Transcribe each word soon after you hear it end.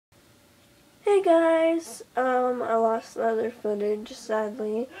Hey guys, I lost the other footage,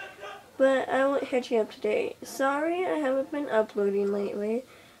 sadly, but I won't hit you up today. Sorry I haven't been uploading lately.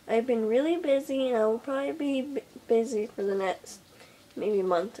 I've been really busy and I will probably be busy for the next maybe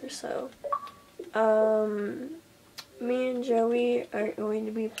month or so. Me and Joey are going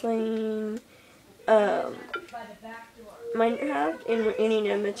to be playing, Minecraft, and we're eating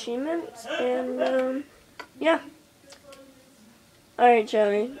them achievements, and, yeah. Alright,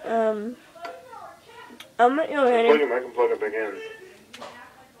 Joey, I'm gonna go ahead and... I can plug it back in.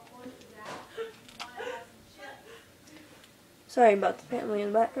 Sorry about the family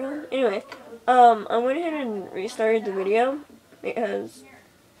in the background. Anyway, I went ahead and restarted the video because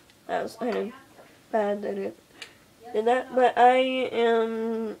that was kind of bad that it did that. But I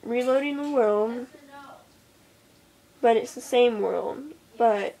am reloading the world, but it's the same world.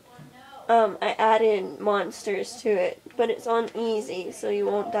 But I added monsters to it, but it's on easy, so you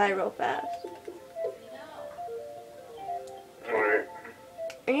won't die real fast. Alright.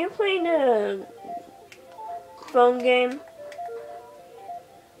 Are you playing a phone game?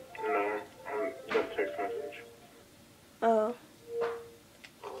 No, just text message. Oh.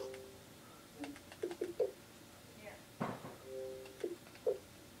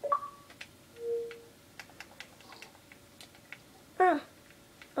 Oh.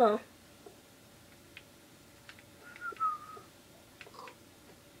 Oh.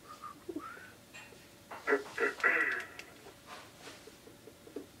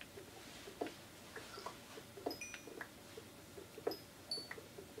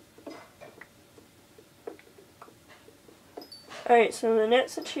 Alright, so the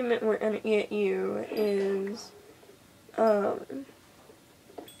next achievement we're gonna get you is, I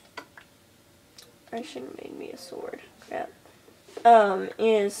should have made me a sword. Crap.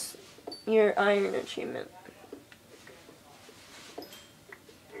 Is your iron achievement.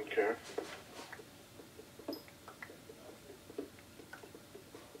 Okay.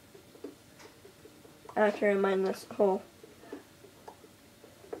 After I mine this hole.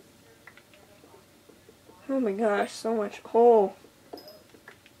 Oh my gosh, so much coal.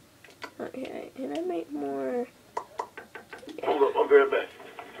 Okay, can I make more? Yeah. Hold up, I'll be right back.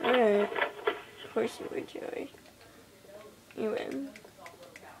 Alright. Of course you would, Joey. You win.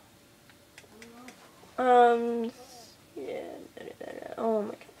 Yeah. Oh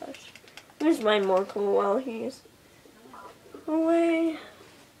my gosh. Who's mine more cool while he's away?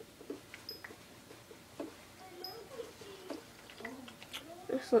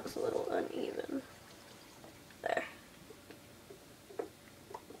 This looks a little uneven. There.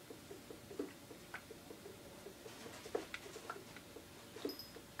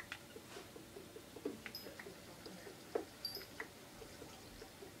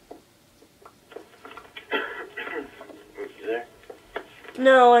 Was you there?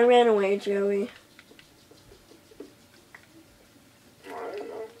 No, I ran away, Joey. I don't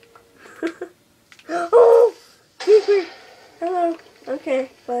know. Oh! Creeper! Hello. Okay,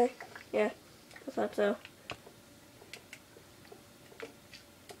 bye. Yeah, I thought so.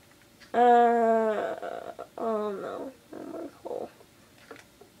 Oh no. No more coal.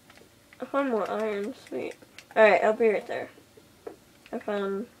 I found more iron, sweet. Alright, I'll be right there. I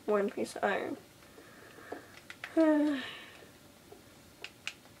found one piece of iron.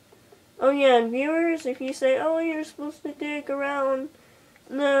 Oh yeah, and viewers, if you say, oh, you're supposed to dig around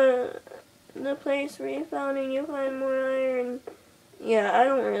the place where you found and you find more iron. Yeah, I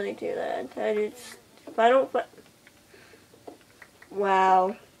don't really do that. I just, if I don't find...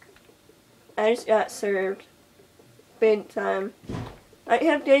 Wow. I just got served. Big time. I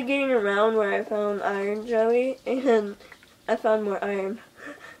kept digging around where I found iron, Joey, and I found more iron.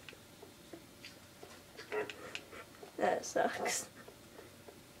 That sucks.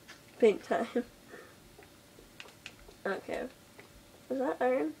 Big time. Okay. Is that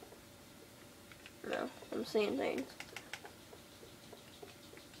iron? No, I'm seeing things.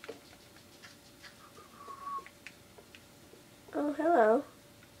 Oh, hello.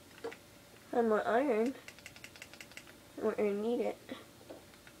 Have more iron. We're gonna need it.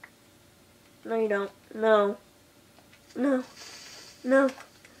 No, you don't. No. No. No.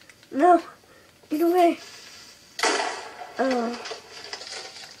 No. Get away. Oh.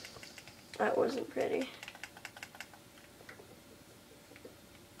 That wasn't pretty.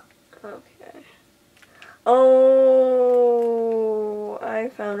 Okay. Oh, I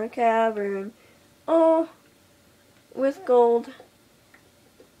found a cavern. Oh, with gold.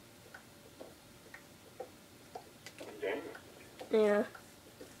 Dang. Yeah.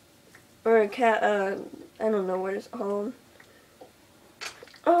 Or a cat, I don't know what it's called.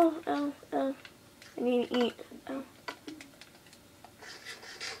 Oh, ow, ow. I need to eat. Ow.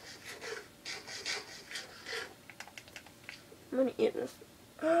 I'm gonna eat this.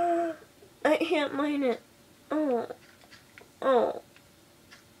 I can't mine it. Oh. Oh.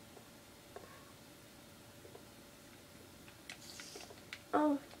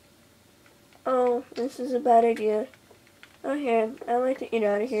 Oh. Oh, this is a bad idea. Oh, here. I'd like to eat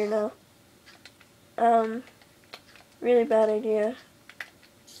out of here now. Really bad idea.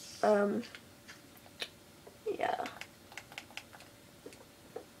 Yeah.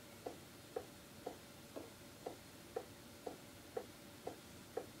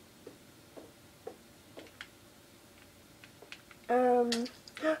 Oh.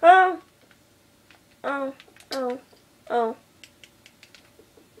 Oh. Oh. Oh.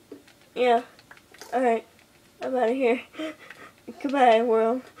 Yeah. Alright. I'm out of here. Goodbye,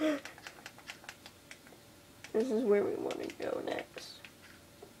 world. This is where we want to go next.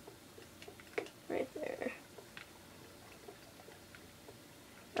 Right there.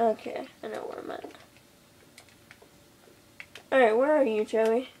 Okay, I know where I'm at. Alright, where are you,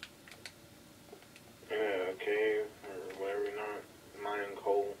 Joey? Cave, or whatever you're not. Mining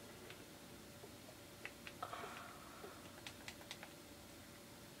coal.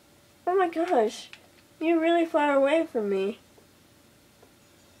 Oh my gosh. You're really far away from me.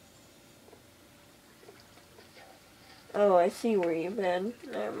 Oh, I see where you've been.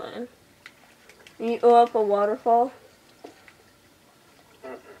 Never mind. You go up a waterfall?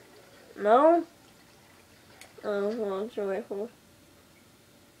 No? Oh, well, joyful.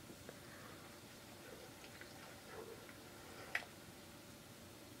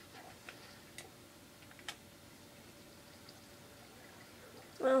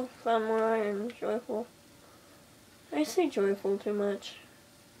 Well, found more iron. Joyful. I say joyful too much.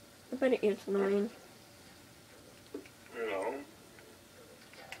 I bet it gets annoying. No.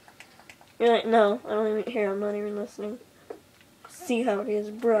 You're like, no, I don't even hear. I'm not even listening. See how it is,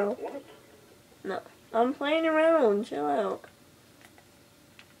 bro. What? No. I'm playing around. Chill out.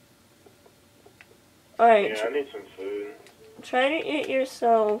 Alright. Yeah, I need some food. Try to get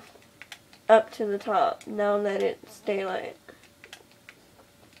yourself up to the top now that it's daylight.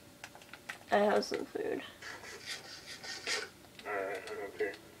 I have some food. Alright, I'm up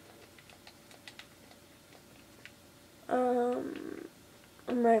here.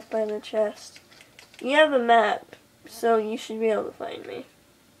 I'm right by the chest. You have a map, so you should be able to find me.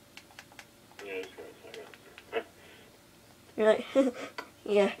 Yeah, just give me a second. You're like,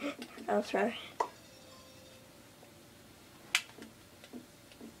 yeah, I'll try.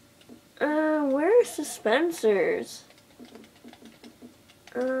 Where's the Spencers?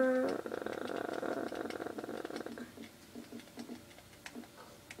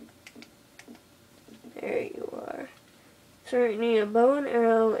 There you are. So we need a bow and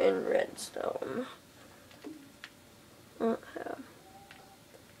arrow and redstone. Okay.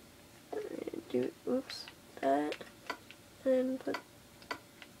 Do, oops, that. And put,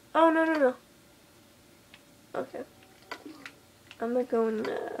 oh, no. Okay. I'm gonna go and,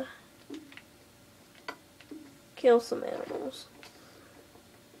 kill some animals.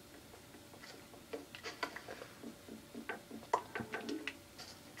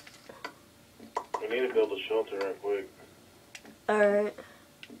 We need to build a shelter right quick. Alright.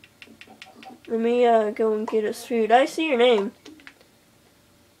 Let me, go and get us food. I see your name.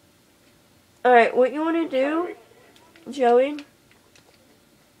 Alright, what you want to do, Joey?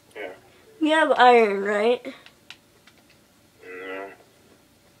 Yeah. You have iron, right? No.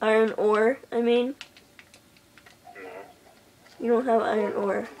 Iron ore, I mean. No. You don't have iron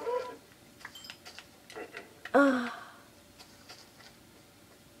ore.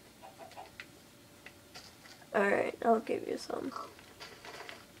 Alright, I'll give you some.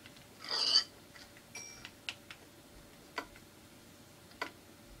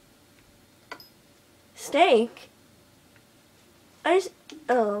 Steak?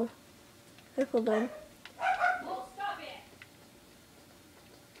 Oh. I feel done.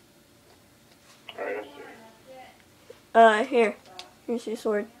 Alright, I see. Here. Here's your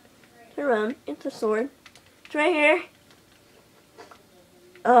sword. Turn around. It's a sword. It's right here.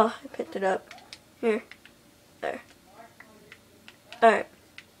 Oh, I picked it up. Here. There. Alright.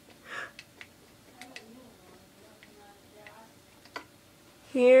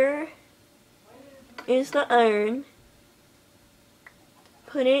 Here is the iron.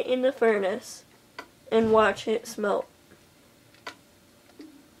 Put it in the furnace and watch it smelt.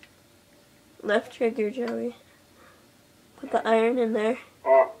 Left trigger, Joey. Put the iron in there.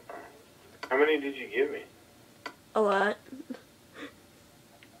 Oh, how many did you give me? A lot.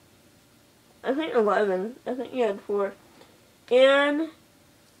 I think 11. I think you had 4. And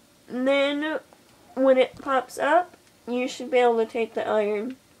then when it pops up, you should be able to take the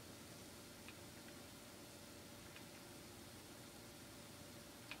iron.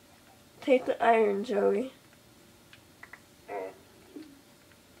 take the iron, Joey. Oh.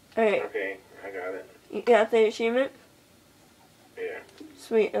 Alright. Okay, I got it. You got the achievement? Yeah.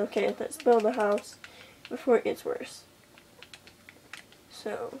 Sweet, okay, let's build a house before it gets worse.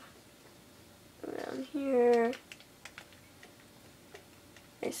 So, go down here.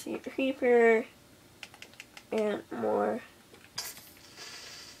 I see a creeper and more.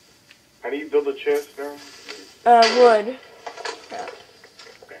 How do you build a chest now? Wood. Crap.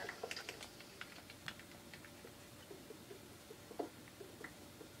 Okay.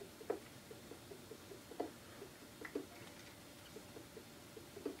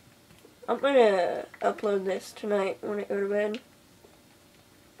 I'm gonna upload this tonight when I go to bed.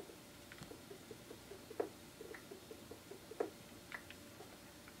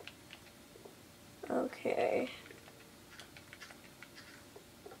 Okay.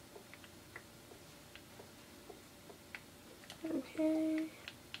 Okay.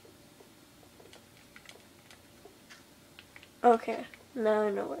 Okay. Now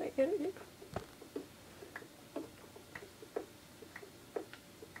I know what I gotta do.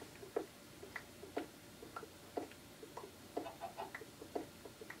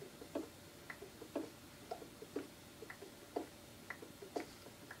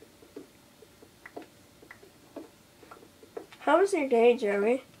 How was your day,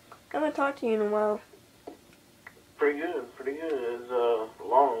 Joey? I haven't talked to you in a while. Pretty good, pretty good. It's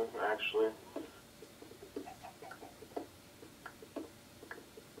long, actually.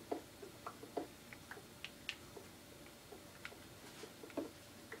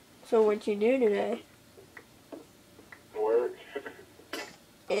 So what'd you do today? Work.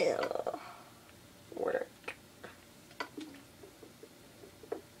 Ew. Work.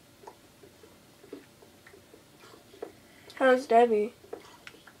 How's Debbie?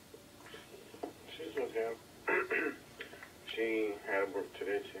 She's okay. She had work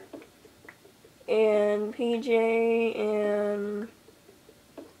today, too. And PJ and...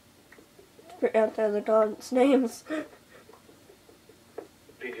 forgot the other dog's names.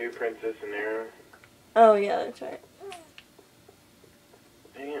 PJ, Princess, and Arrow. Oh yeah, that's right.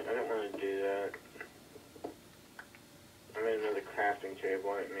 Dang it, I didn't want to do that. I made another crafting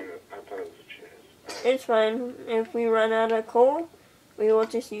table. I thought it was a chest. It's fine. If we run out of coal, we will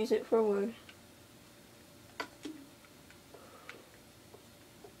just use it for wood.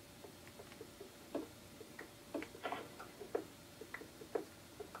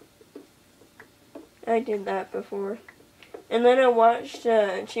 I did that before. And then I watched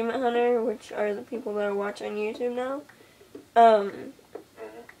Achievement Hunter, which are the people that I watch on YouTube now.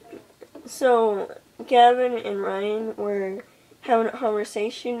 So Gavin and Ryan were having a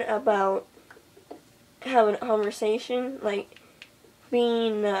conversation about like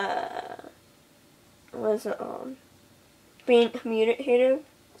being being communicative,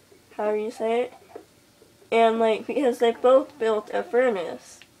 how do you say it? And like because they both built a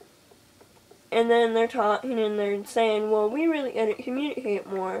furnace. And then they're talking and they're saying, well, we really gotta communicate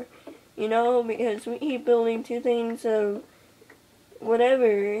more, you know, because we keep building two things of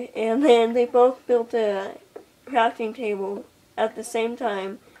whatever. And then they both built a crafting table at the same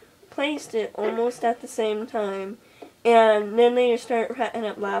time, placed it almost at the same time, and then they just start cracking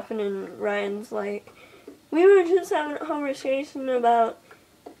up laughing, and Ryan's like, we were just having a conversation about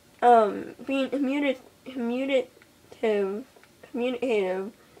being communicative.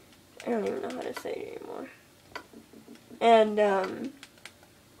 I don't even know how to say it anymore. And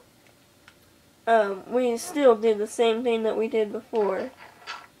we still did the same thing that we did before.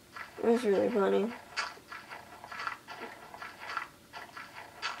 It was really funny.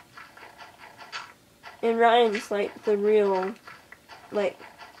 And Ryan's like the real, like,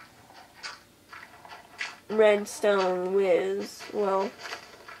 redstone whiz. Well,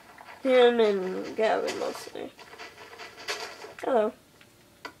 him and Gavin mostly. Hello.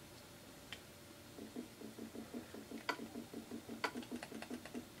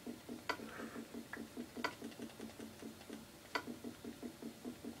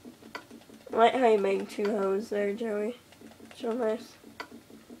 I like how you made two hoes there, Joey. So nice.